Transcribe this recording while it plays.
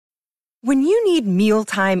When you need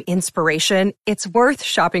mealtime inspiration, it's worth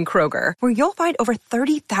shopping Kroger, where you'll find over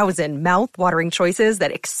 30,000 mouth-watering choices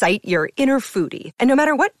that excite your inner foodie. And no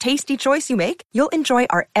matter what tasty choice you make, you'll enjoy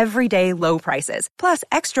our everyday low prices, plus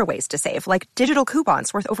extra ways to save, like digital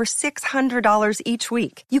coupons worth over $600 each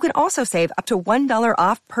week. You can also save up to $1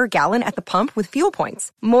 off per gallon at the pump with fuel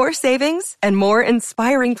points. More savings and more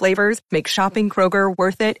inspiring flavors make shopping Kroger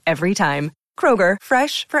worth it every time. Kroger,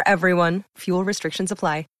 fresh for everyone. Fuel restrictions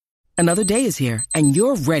apply. Another day is here, and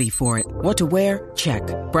you're ready for it. What to wear? Check.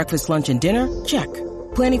 Breakfast, lunch, and dinner? Check.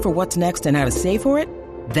 Planning for what's next and how to save for it?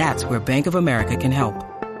 That's where Bank of America can help.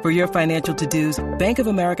 For your financial to-dos, Bank of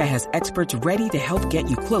America has experts ready to help get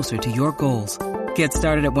you closer to your goals. Get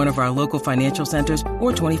started at one of our local financial centers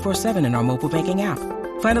or 24/7 in our mobile banking app.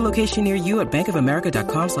 Find a location near you at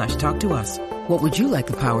bankofamerica.com/talktous. What would you like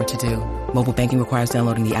the power to do? Mobile banking requires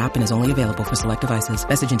downloading the app and is only available for select devices.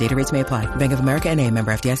 Message and data rates may apply. Bank of America N.A.,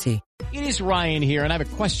 member FDIC. It is Ryan here, and I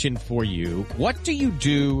have a question for you. What do you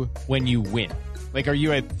do when you win? Like, are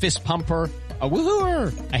you a fist pumper, a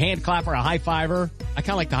woo-hooer, a hand clapper, a high-fiver? I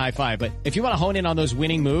kind of like the high-five, but if you want to hone in on those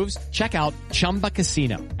winning moves, check out Chumba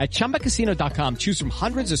Casino. At ChumbaCasino.com, choose from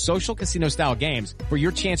hundreds of social casino-style games for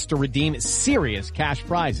your chance to redeem serious cash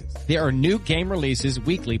prizes. There are new game releases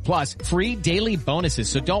weekly, plus free daily bonuses,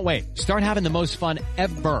 so don't wait. Start having the most fun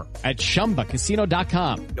ever at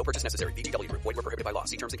ChumbaCasino.com. No purchase necessary. VGW Group. Void where prohibited by law.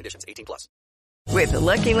 See terms and conditions. 18+. With the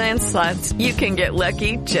Lucky Land Slots, you can get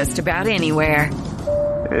lucky just about anywhere.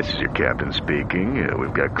 This is your captain speaking.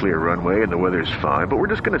 We've got clear runway and the weather's fine, but we're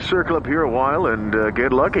just going to circle up here a while and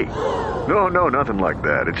get lucky. No, nothing like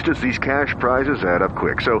that. It's just these cash prizes add up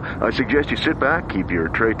quick. So I suggest you sit back, keep your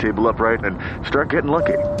tray table upright, and start getting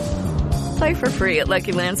lucky. Play for free at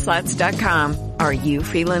LuckyLandSlots.com. Are you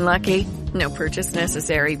feeling lucky? No purchase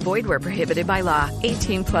necessary. Void where prohibited by law.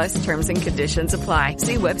 18+ terms and conditions apply.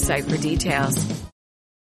 See website for details.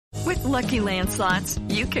 With Lucky Land Slots,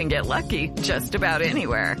 you can get lucky just about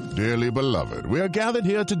anywhere. Dearly beloved, we are gathered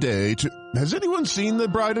here today to... Has anyone seen the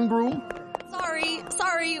bride and groom?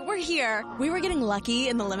 Sorry, we're here. We were getting lucky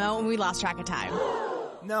in the limo and we lost track of time.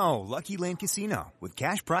 No, Lucky Land Casino, with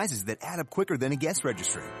cash prizes that add up quicker than a guest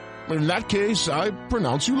registry. In that case, I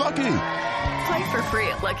pronounce you lucky. Play for free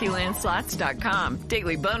at LuckyLandSlots.com.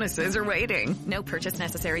 Daily bonuses are waiting. No purchase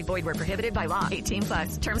necessary. Void where prohibited by law.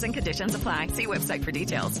 18+. Terms and conditions apply. See website for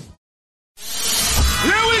details.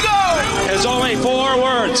 Here we go! There's only 4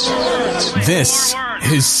 words. This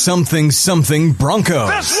is Something Broncos.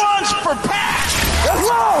 This one's for Pat! Let's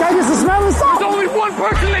go! Guys, this is not the song. There's only one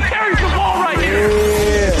person that carries the ball right here.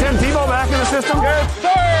 Is Tim Tebow back in the system? Yes, sir!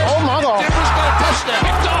 Oh, my God. Denver's got a touchdown.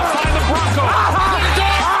 Picked off by the Broncos. Picked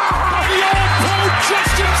off by the all-pro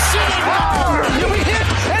Justin Simmons. Here we hit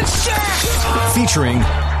and sack. Featuring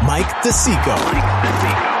Mike DeSico.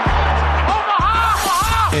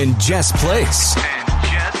 Omaha! And Jess Place.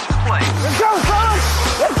 Let's go, son!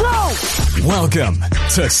 Let's go! Welcome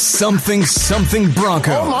to Something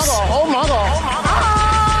Broncos. Oh, my God.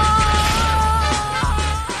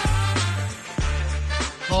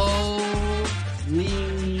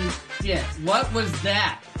 Holy shit. What was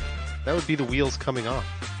that? That would be the wheels coming off.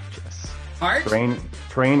 Yes. Art?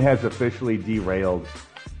 Train has officially derailed.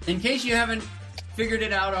 In case you haven't figured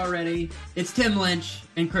it out already, it's Tim Lynch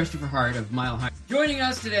and Christopher Hart of Mile High. Joining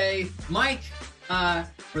us today, Mike.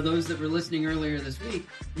 For those that were listening earlier this week,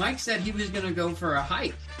 Mike said he was going to go for a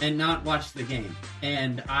hike and not watch the game.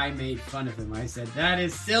 And I made fun of him. I said, that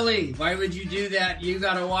is silly. Why would you do that? You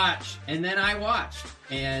got to watch. And then I watched.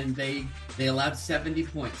 And they allowed 70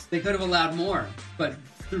 points. They could have allowed more. But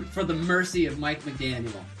for the mercy of Mike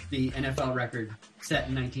McDaniel, the NFL record set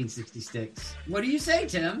in 1966. What do you say,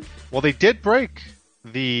 Tim? Well, they did break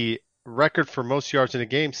the record for most yards in a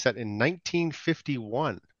game set in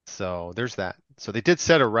 1951. So there's that. So they did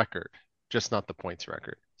set a record, just not the points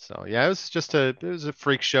record. So yeah, it was a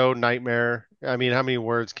freak show, nightmare. I mean, how many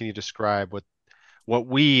words can you describe what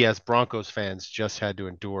we as Broncos fans just had to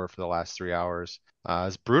endure for the last 3 hours?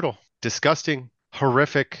 It's brutal, disgusting,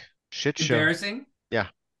 horrific, shit show. Embarrassing? Yeah,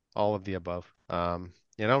 all of the above.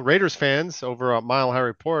 Raiders fans over at Mile High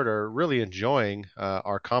Report are really enjoying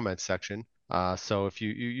our comment section. So if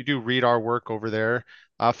you do read our work over there,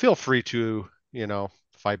 feel free to,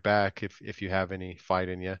 fight back if you have any fight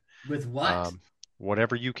in you. With what?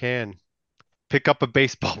 Whatever you can. Pick up a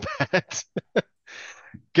baseball bat.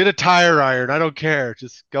 Get a tire iron. I don't care.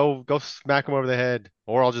 Just go smack them over the head.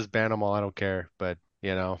 Or I'll just ban them all. I don't care. But,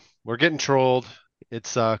 we're getting trolled. It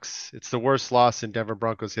sucks. It's the worst loss in Denver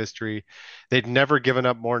Broncos history. They'd never given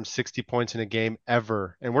up more than 60 points in a game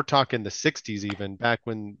ever. And we're talking the 60s even, back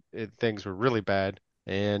when things were really bad.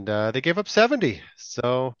 And they gave up 70.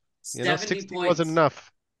 So 70 60 wasn't points.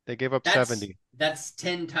 enough. They gave up 70. That's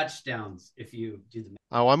 10 touchdowns if you do the math.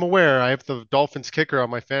 Oh, I'm aware. I have the Dolphins kicker on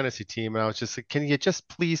my fantasy team, and I was just like, can you just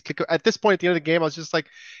please kick? At this point, at the end of the game, I was just like,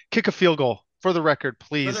 kick a field goal for the record, For the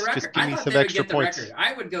please. Just record, give I me thought some they would extra get the points. record.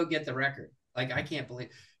 I would go get the record. Like, I can't believe.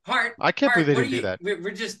 Hart, I can't believe they what didn't do that.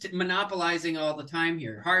 We're just monopolizing all the time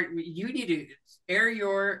here. Hart, you need to air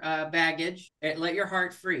your baggage, let your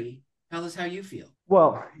heart free. Tell us how you feel.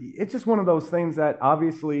 Well, it's just one of those things that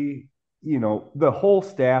obviously, the whole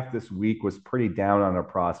staff this week was pretty down on our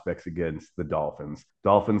prospects against the Dolphins.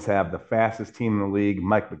 Dolphins have the fastest team in the league.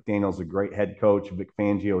 Mike McDaniel's a great head coach. Vic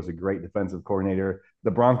Fangio is a great defensive coordinator.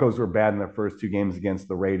 The Broncos were bad in their first two games against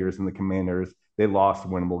the Raiders and the Commanders. They lost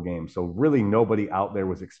winnable games. So really nobody out there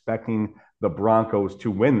was expecting the Broncos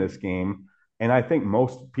to win this game. And I think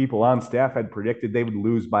most people on staff had predicted they would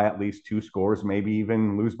lose by at least 2 scores, maybe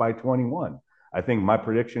even lose by 21. I think my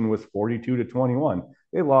prediction was 42-21.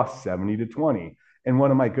 They lost 70-20. And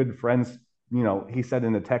one of my good friends, he said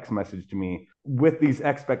in a text message to me, with these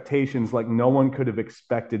expectations, like no one could have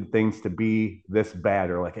expected things to be this bad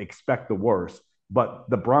or like expect the worst. But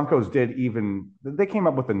the Broncos they came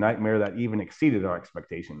up with a nightmare that even exceeded our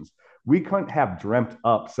expectations. We couldn't have dreamt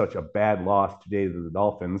up such a bad loss today to the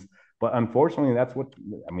Dolphins. But unfortunately,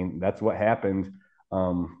 that's what happened.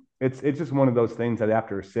 It's just one of those things that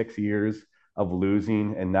after 6 years of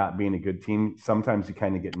losing and not being a good team, sometimes you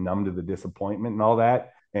kind of get numb to the disappointment and all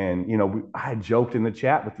that. And, I joked in the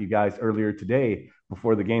chat with you guys earlier today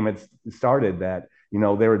before the game had started that,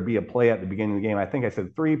 there would be a play at the beginning of the game. I think I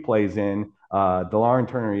said 3 plays in, DeLauren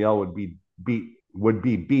Turner-Yell would be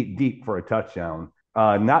beat deep for a touchdown.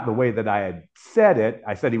 Not the way that I had said it.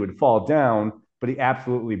 I said he would fall down, but he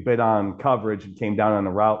absolutely bit on coverage and came down on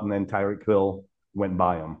the route, and then Tyreek Hill went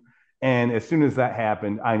by him. And as soon as that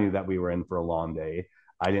happened, I knew that we were in for a long day.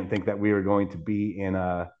 I didn't think that we were going to be in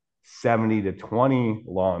a 70-20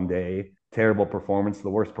 long day. Terrible performance, the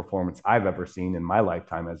worst performance I've ever seen in my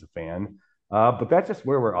lifetime as a fan. But that's just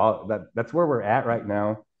where that's where we're at right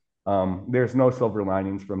now. There's no silver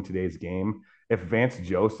linings from today's game. If Vance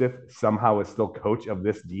Joseph somehow is still coach of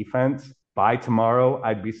this defense by tomorrow,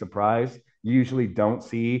 I'd be surprised. You usually don't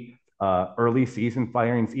see early season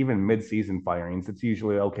firings, even mid-season firings. It's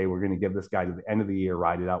usually, okay, we're going to give this guy to the end of the year,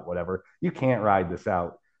 ride it out, whatever. You can't ride this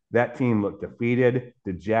out. That team looked defeated,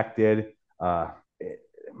 dejected. It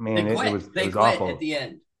was awful at the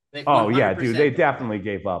end. Oh yeah, dude, they definitely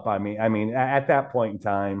gave up. I mean, at that point in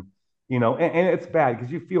time, and it's bad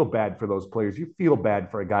because you feel bad for those players. You feel bad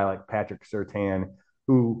for a guy like Patrick Surtain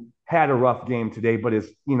who had a rough game today, but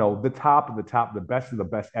is, the top of the top, the best of the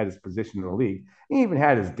best at his position in the league. He even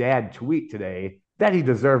had his dad tweet today that he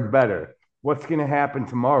deserved better. What's going to happen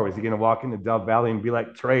tomorrow? Is he going to walk into Dove Valley and be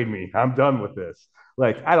like, trade me, I'm done with this?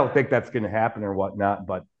 Like, I don't think that's going to happen or whatnot,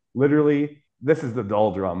 but literally, this is the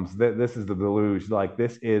doldrums. This is the deluge. Like,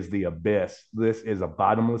 this is the abyss. This is a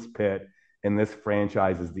bottomless pit, and this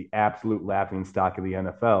franchise is the absolute laughing stock of the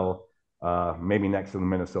NFL, maybe next to the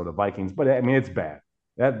Minnesota Vikings. But, I mean, it's bad.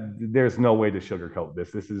 There's no way to sugarcoat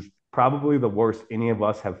this. This is probably the worst any of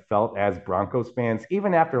us have felt as Broncos fans,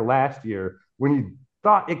 even after last year when you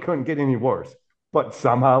thought it couldn't get any worse, but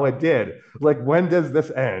somehow it did. Like, when does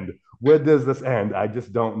this end? When does this end? I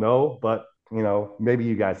just don't know, but maybe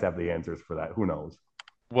you guys have the answers for that. Who knows?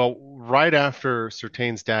 Well, right after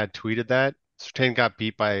Surtain's dad tweeted that, Surtain got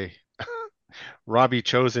beat by Robbie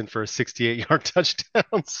Chosen for a 68-yard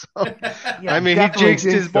touchdown. So, yeah, I mean, he jinxed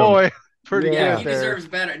his boy. Pretty good. He deserves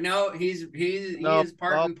better. No, he is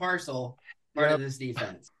part and parcel of this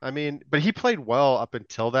defense. I mean, but he played well up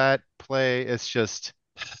until that play. It's just,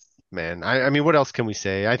 man. I mean, what else can we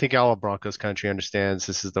say? I think all of Broncos country understands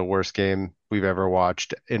this is the worst game we've ever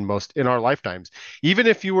watched in our lifetimes. Even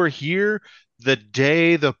if you were here the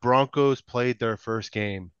day the Broncos played their first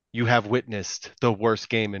game, you have witnessed the worst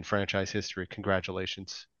game in franchise history.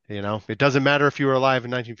 Congratulations. It doesn't matter if you were alive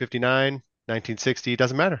in 1959, 1960. It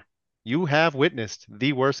doesn't matter. You have witnessed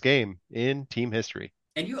the worst game in team history.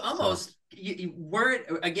 And you almost, were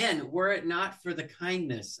it not for the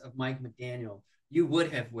kindness of Mike McDaniel, you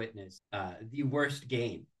would have witnessed the worst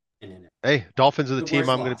game in it. Hey, Dolphins are the team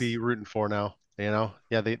I'm going to be rooting for now. Yeah,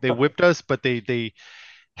 they whipped us, but they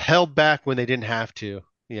held back when they didn't have to,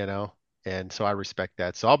 and so I respect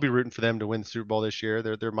that. So I'll be rooting for them to win the Super Bowl this year.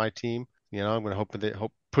 They're my team. I'm going to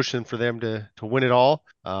push them for them to win it all.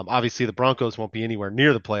 Obviously, the Broncos won't be anywhere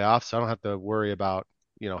near the playoffs, so I don't have to worry about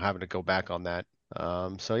having to go back on that.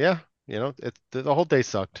 So yeah, the whole day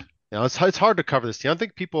sucked. It's hard to cover this team. I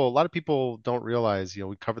think a lot of people don't realize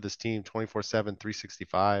we cover this team 24/7,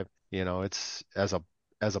 365. It's as a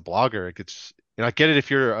blogger, I get it if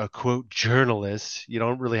you're a quote journalist, you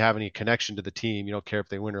don't really have any connection to the team. You don't care if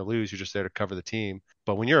they win or lose. You're just there to cover the team.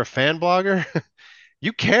 But when you're a fan blogger,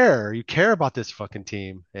 you care. You care about this fucking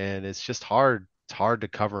team, and it's just hard. It's hard to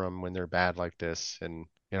cover them when they're bad like this. And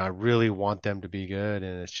I really want them to be good,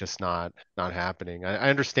 and it's just not happening. I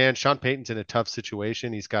understand Sean Payton's in a tough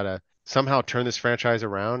situation. He's got to somehow turn this franchise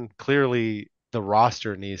around. Clearly, the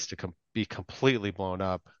roster needs to be completely blown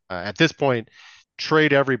up. At this point,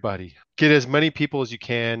 trade everybody. Get as many people as you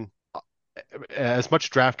can, as much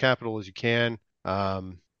draft capital as you can.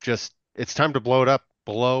 Just it's time to blow it up.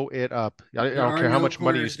 Blow it up. I don't care how much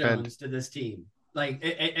money you spend. To this team, like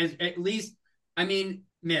at least, I mean,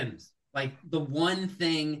 Mims. Like the one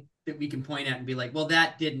thing that we can point at and be like, well,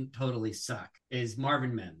 that didn't totally suck is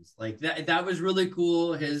Marvin Mims. Like that was really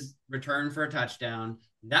cool. His return for a touchdown,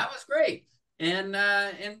 that was great. And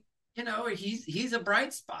he's a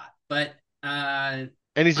bright spot, but and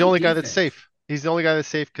he's the only guy that's safe. He's the only guy that's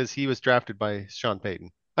safe because he was drafted by Sean Payton.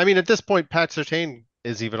 I mean, at this point, Pat Surtain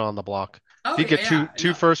is even on the block. If you get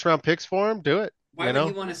two first-round picks for him, do it. Why would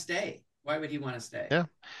he want to stay? Why would he want to stay? Yeah.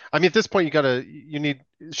 I mean, at this point,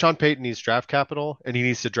 Sean Payton needs draft capital, and he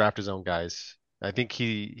needs to draft his own guys. I think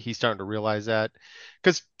he's starting to realize that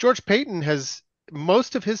because George Payton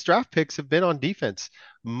most of his draft picks have been on defense.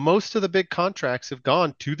 Most of the big contracts have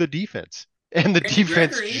gone to the defense, and the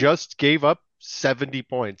defense just gave up 70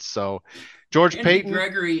 points. So George Payton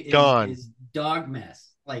gone. Is dog mess.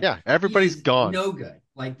 Like, yeah, everybody's gone. No good.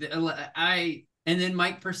 Like and then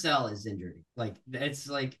Mike Purcell is injured. Like it's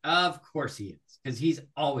like, of course he is, because he's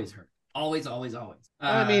always hurt. Always.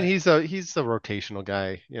 I mean, he's a rotational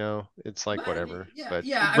guy. It's like whatever. But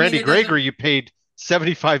yeah. Randy Gregory, you paid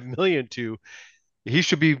 $75 million to. He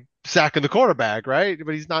should be sacking the quarterback, right?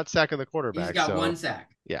 But he's not sacking the quarterback. He's got one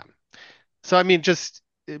sack. Yeah. So I mean, just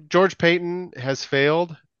George Payton has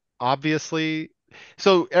failed, obviously.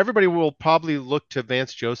 So everybody will probably look to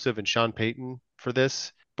Vance Joseph and Sean Payton for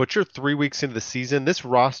this. But you're 3 weeks into the season. This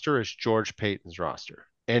roster is George Payton's roster.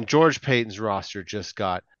 And George Payton's roster just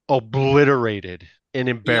got obliterated and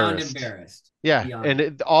embarrassed. Beyond embarrassed. Yeah.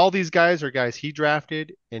 All these guys are guys he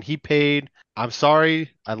drafted and he paid. I'm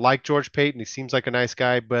sorry. I like George Payton. He seems like a nice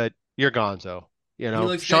guy, but you're gonzo. He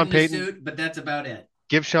looks Sean good in Payton, the suit, but that's about it.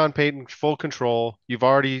 Give Sean Payton full control. You've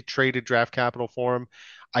already traded draft capital for him.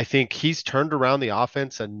 I think he's turned around the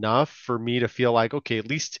offense enough for me to feel like, okay, at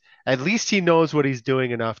least he knows what he's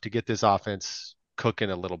doing enough to get this offense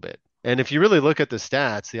cooking a little bit. And if you really look at the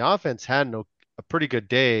stats, the offense had a pretty good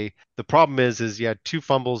day. The problem is you had 2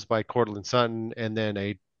 fumbles by Cortland Sutton and then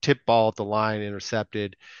a tip ball at the line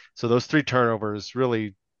intercepted. So those 3 turnovers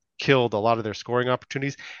really killed a lot of their scoring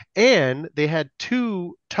opportunities. And they had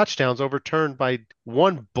 2 touchdowns overturned by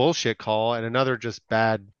one bullshit call and another just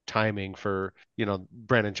bad timing for,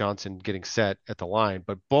 Brandon Johnson getting set at the line.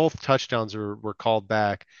 But both touchdowns were called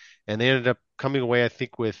back, and they ended up coming away, I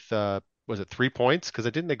think, with was it 3 points? Because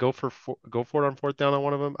didn't they go for it on 4th down on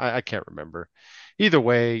one of them? I can't remember. Either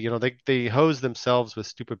way, they hosed themselves with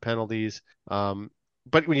stupid penalties.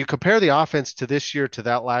 But when you compare the offense to this year to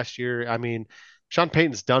that last year, I mean, Sean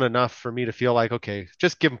Payton's done enough for me to feel like, okay,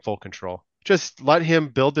 just give him full control. Just let him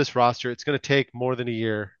build this roster. It's going to take more than a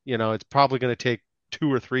year. It's probably going to take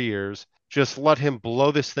 2 or 3 years. Just let him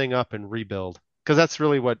blow this thing up and rebuild. Because that's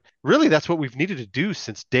that's what we've needed to do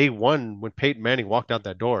since day one when Peyton Manning walked out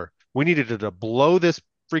that door. We needed to blow this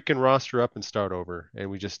freaking roster up and start over. And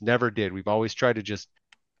we just never did. We've always tried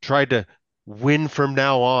to win from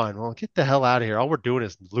now on. Well, get the hell out of here. All we're doing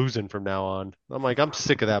is losing from now on. I'm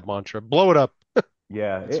sick of that mantra. Blow it up.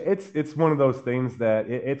 Yeah, it's one of those things that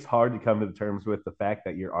it's hard to come to the terms with the fact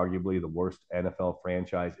that you're arguably the worst NFL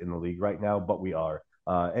franchise in the league right now, but we are.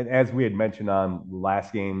 And as we had mentioned on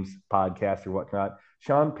last game's podcast or whatnot,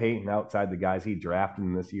 Sean Payton, outside the guys he drafted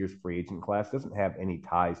in this year's free agent class, doesn't have any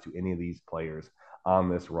ties to any of these players on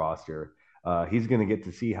this roster. He's going to get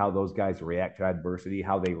to see how those guys react to adversity,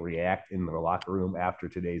 how they react in the locker room after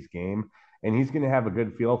today's game. And he's going to have a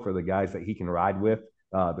good feel for the guys that he can ride with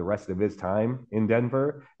the rest of his time in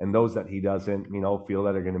Denver, and those that he doesn't, feel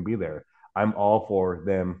that are going to be there. I'm all for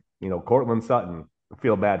them. Cortland Sutton,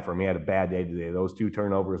 feel bad for him. He had a bad day today. Those 2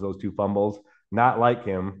 turnovers, those 2 fumbles, not like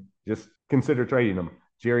him. Just consider trading him.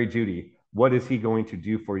 Jerry Jeudy, what is he going to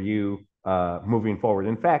do for you moving forward?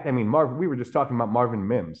 In fact, I mean, we were just talking about Marvin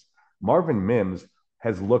Mims. Marvin Mims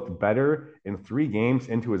has looked better in 3 games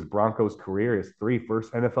into his Broncos career, his 3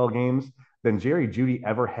 first NFL games, than Jerry Jeudy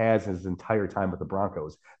ever has his entire time with the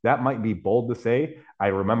Broncos. That might be bold to say. I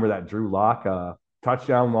remember that Drew Lock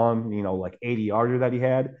touchdown long, like 80-yarder that he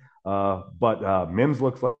had. But Mims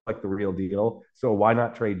looks like the real deal. So why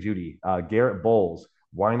not trade Jeudy? Garrett Bowles,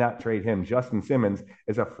 Why not trade him? Justin Simmons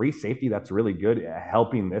is a free safety that's really good at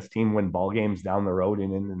helping this team win ball games down the road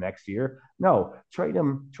and in the next year. No, trade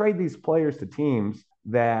him, trade these players to teams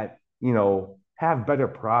that, have better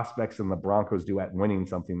prospects than the Broncos do at winning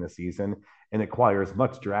something this season and acquire as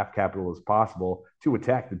much draft capital as possible to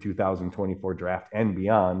attack the 2024 draft and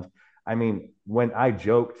beyond. I mean, when I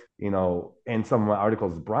joked, in some of my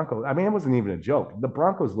articles, the Broncos, I mean, it wasn't even a joke. The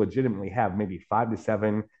Broncos legitimately have maybe 5 to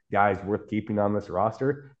 7 guys worth keeping on this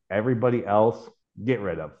roster. Everybody else, get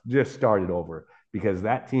rid of. Just start it over because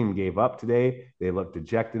that team gave up today. They looked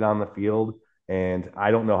dejected on the field. And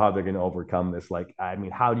I don't know how they're going to overcome this.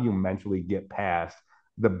 How do you mentally get past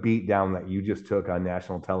the beatdown that you just took on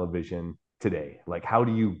national television today? Like, how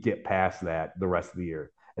do you get past that the rest of the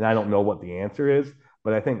year? And I don't know what the answer is,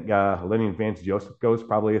 but I think letting Vance Joseph go is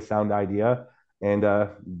probably a sound idea. And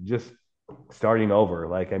just starting over.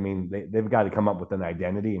 They've got to come up with an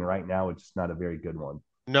identity. And right now, it's just not a very good one.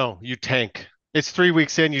 No, you tank. It's 3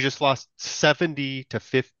 weeks in. You just lost 70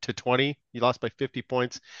 to 20. You lost by 50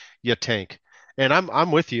 points. You tank. And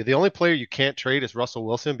I'm with you. The only player you can't trade is Russell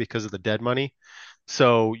Wilson because of the dead money.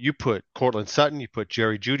 So you put Cortland Sutton, you put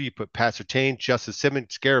Jerry Jeudy, you put Pat Surtain, Justin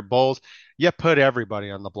Simmons, Garrett Bowles. You put everybody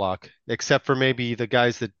on the block except for maybe the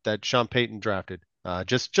guys that Sean Payton drafted.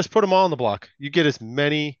 Just put them all on the block. You get as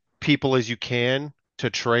many people as you can to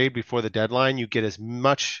trade before the deadline. You get as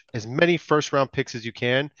many first round picks as you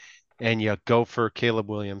can, and you go for Caleb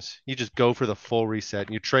Williams. You just go for the full reset.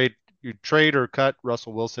 You trade or cut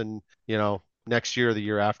Russell Wilson, next year or the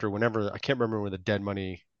year after, whenever. I can't remember when the dead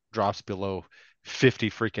money drops below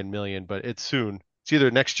 50 freaking million, but it's soon. It's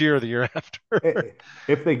either next year or the year after.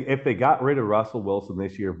 If they got rid of Russell Wilson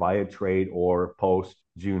this year via trade or post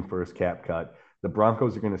June 1st cap cut, the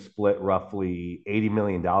Broncos are going to split roughly $80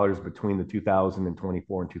 million between the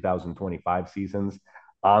 2024 and 2025 seasons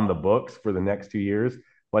on the books for the next 2 years.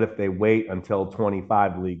 But if they wait until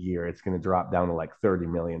 25 league year, it's going to drop down to like 30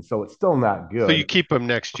 million. So it's still not good. So you keep them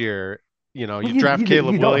next year. You draft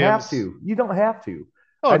Caleb Williams. You don't have to.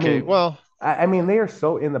 Okay, they are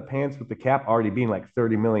so in the pants with the cap already being like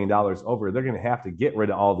 $30 million over. They're going to have to get rid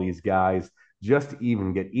of all these guys just to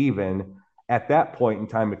even get even. At that point in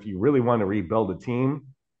time, if you really want to rebuild a team,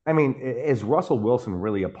 is Russell Wilson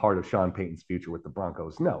really a part of Sean Payton's future with the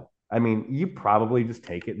Broncos? No. You probably just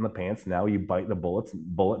take it in the pants now. You bite the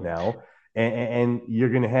bullet now, and you're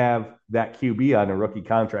going to have that QB on a rookie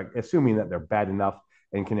contract, assuming that they're bad enough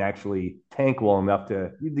and can actually tank well enough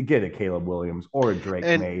to get a Caleb Williams or a Drake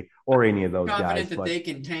May or any of those guys. Confident that they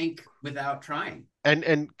can tank without trying.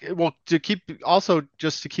 And to keep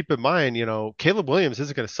in mind, Caleb Williams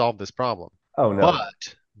isn't going to solve this problem. Oh no.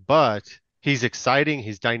 But he's exciting.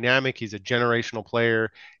 He's dynamic. He's a generational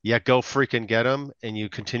player. Yeah, go freaking get him, and you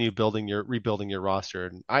continue rebuilding your roster.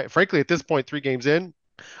 And I, frankly, at this point, 3 games in,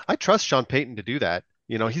 I trust Sean Payton to do that.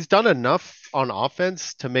 He's done enough on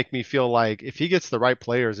offense to make me feel like if he gets the right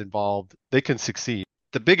players involved, they can succeed.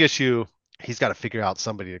 The big issue, he's got to figure out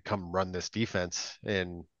somebody to come run this defense.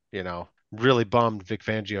 And, really bummed Vic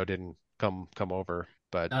Fangio didn't come over.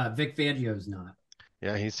 But Vic Fangio's not.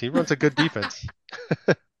 Yeah, he runs a good defense.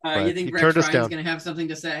 You think Rex Ryan's going to have something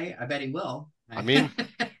to say? I bet he will.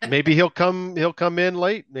 Maybe he'll come in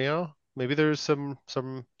late. Maybe there's some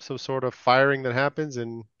sort of firing that happens,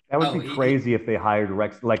 and that would be crazy if they hired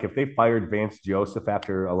Rex. Like if they fired Vance Joseph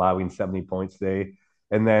after allowing 70 points today,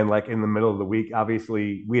 and then like in the middle of the week,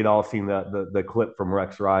 obviously we had all seen the clip from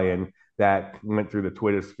Rex Ryan that went through the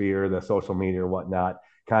Twitter sphere, the social media or whatnot,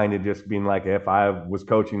 kind of just being like, if I was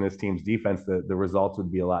coaching this team's defense, the results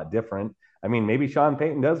would be a lot different. Maybe Sean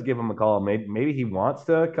Payton does give him a call. Maybe he wants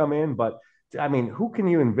to come in, but who can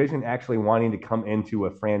you envision actually wanting to come into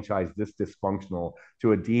a franchise this dysfunctional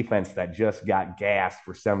to a defense that just got gassed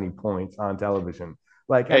for 70 points on television?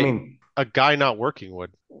 A guy not working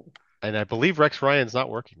would. And I believe Rex Ryan's not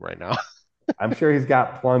working right now. I'm sure he's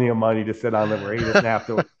got plenty of money to sit on it where he doesn't have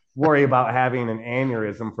to worry about having an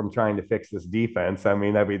aneurysm from trying to fix this defense.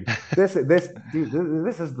 This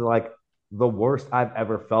is like the worst I've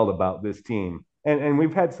ever felt about this team. And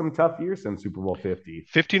we've had some tough years since Super Bowl 50.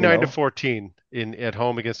 59-14 at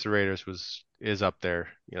home against the Raiders is up there.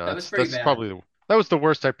 That's bad. That was the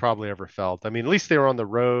worst I probably ever felt. At least they were on the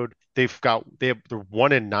road. They're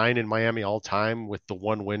 1-9 in Miami all time, with the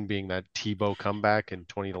one win being that Tebow comeback in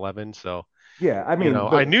 2011. So yeah, I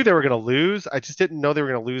knew they were going to lose. I just didn't know they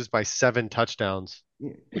were going to lose by 7 touchdowns.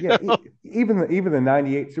 Yeah, even the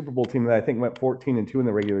 98 Super Bowl team that I think went 14-2 in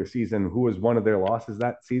the regular season, who was one of their losses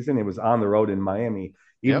that season, it was on the road in Miami.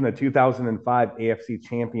 Even the 2005 AFC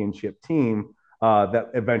Championship team,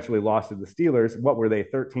 that eventually lost to the Steelers. What were they,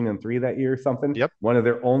 13-3 that year or something? Yep. One of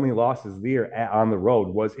their only losses of the year on the road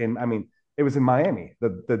was it was in Miami.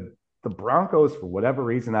 The Broncos, for whatever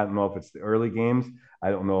reason, I don't know if it's the early games, I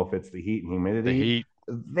don't know if it's the heat and humidity. The heat.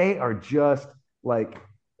 They are just like,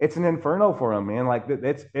 it's an inferno for them, man. Like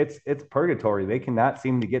it's purgatory. They cannot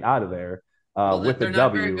seem to get out of there with the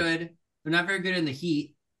W. Very good. They're not very good in the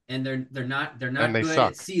heat, and they're not good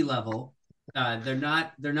suck at sea level. They're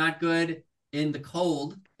not good in the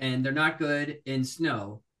cold, and they're not good in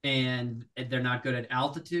snow, and they're not good at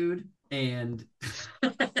altitude, and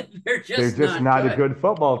they're just not a good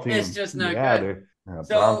football team. It's just not good.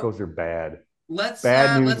 Broncos are bad. Let's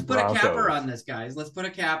Broncos. put a capper on this, guys. Let's put a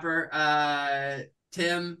capper.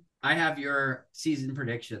 Tim, I have your season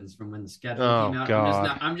predictions from when the schedule came out.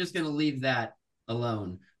 God. I'm just going to leave that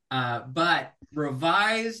alone. But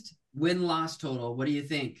revised win-loss total, what do you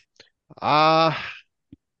think? I'm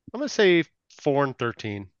going to say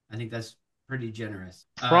 4-13. I think that's pretty generous.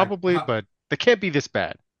 Probably, but they can't be this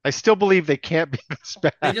bad. I still believe they can't be this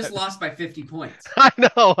bad. They just lost by 50 points. I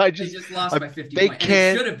know. They just lost by 50 points.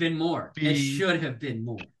 It should have been more. It should have been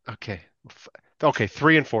more. Okay,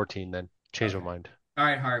 3-14 then. Change my mind. All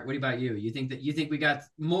right, Hart. What about you? You think we got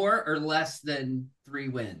more or less than 3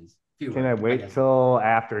 wins? Fewer, Can I wait till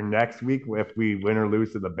after next week if we win or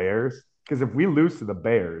lose to the Bears? Because if we lose to the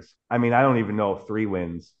Bears, I don't even know if 3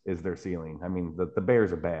 wins is their ceiling. The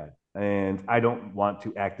Bears are bad, and I don't want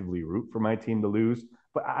to actively root for my team to lose.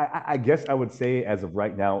 But I guess I would say, as of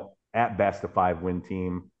right now, at best, a 5-win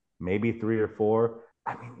team, maybe 3 or 4.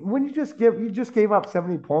 When you just gave up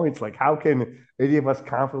 70 points, like how can any of us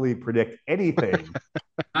confidently predict anything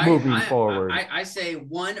moving forward? I say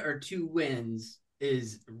 1 or 2 wins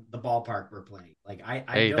is the ballpark we're playing.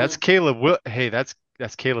 That's Caleb.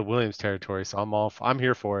 That's Caleb Williams territory. So I'm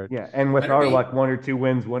here for it. Yeah, and with our luck, 1 or 2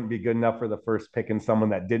 wins wouldn't be good enough for the first pick, and someone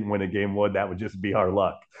that didn't win a game would. That would just be our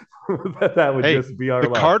luck. That would just be our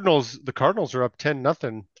luck. The Cardinals are up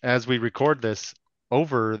 10-0 as we record this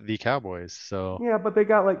over the Cowboys. So yeah, but they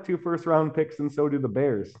got like 2 first-round picks, and so do the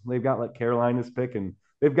Bears. They've got like Carolina's pick, and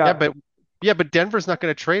they've got but Denver's not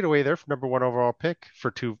going to trade away their number 1 overall pick for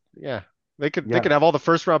 2. Yeah, they could have all the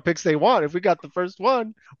first-round picks they want if we got the first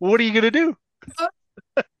one. Well, what are you going to do?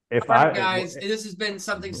 Guys, this has been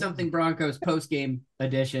something Broncos post-game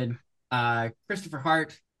edition. Christopher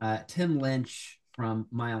Hart, Tim Lynch from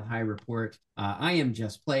Mile High Report. I am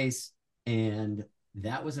Just Place, and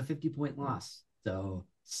that was a 50-point loss. So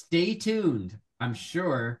stay tuned. I'm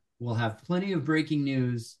sure we'll have plenty of breaking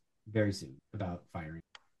news very soon about firing.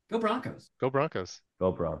 Go Broncos. Go Broncos.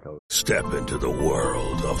 Go Broncos. Step into the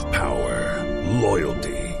world of power,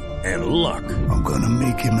 loyalty, and luck. I'm going to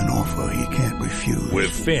make him an offer he can't refuse. With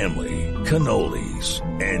family, cannolis,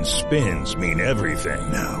 and spins mean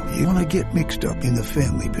everything. Now, you want to get mixed up in the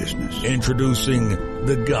family business. Introducing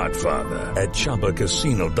The Godfather at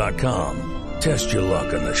ChumbaCasino.com. Test your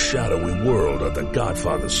luck in the shadowy world of The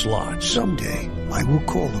Godfather slot. Someday, I will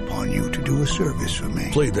call upon you to do a service for me.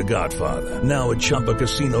 Play The Godfather, now at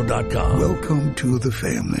ChumbaCasino.com. Welcome to the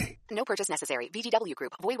family. No purchase necessary. VGW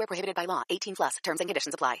Group. Void where prohibited by law. 18+. Terms and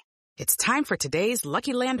conditions apply. It's time for today's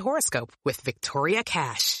Lucky Land horoscope with Victoria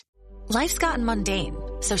Cash. Life's gotten mundane,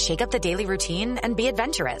 so shake up the daily routine and be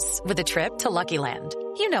adventurous with a trip to Lucky Land.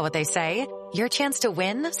 You know what they say. Your chance to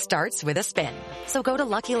win starts with a spin. So go to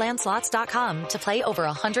LuckyLandSlots.com to play over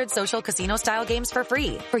 100 social casino-style games for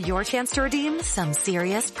free for your chance to redeem some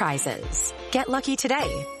serious prizes. Get lucky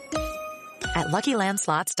today at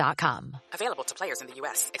LuckyLandSlots.com. Available to players in the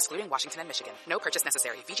U.S., excluding Washington and Michigan. No purchase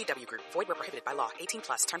necessary. VGW Group. Void where prohibited by law.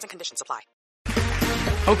 18+. Terms and conditions apply.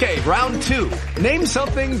 Okay, round 2. Name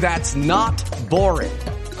something that's not boring.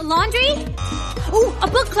 A laundry? Ooh, a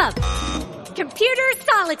book club. Computer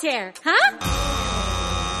solitaire, huh?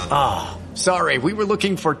 Ah, sorry. We were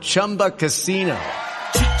looking for Chumba Casino.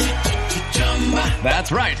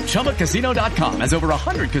 That's right. ChumbaCasino.com has over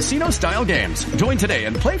 100 casino-style games. Join today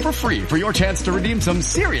and play for free for your chance to redeem some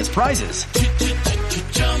serious prizes.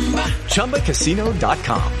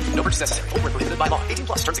 ChumbaCasino.com. No purchase necessary. Void where prohibited by law. 18+.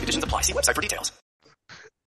 Terms and conditions apply. See website for details.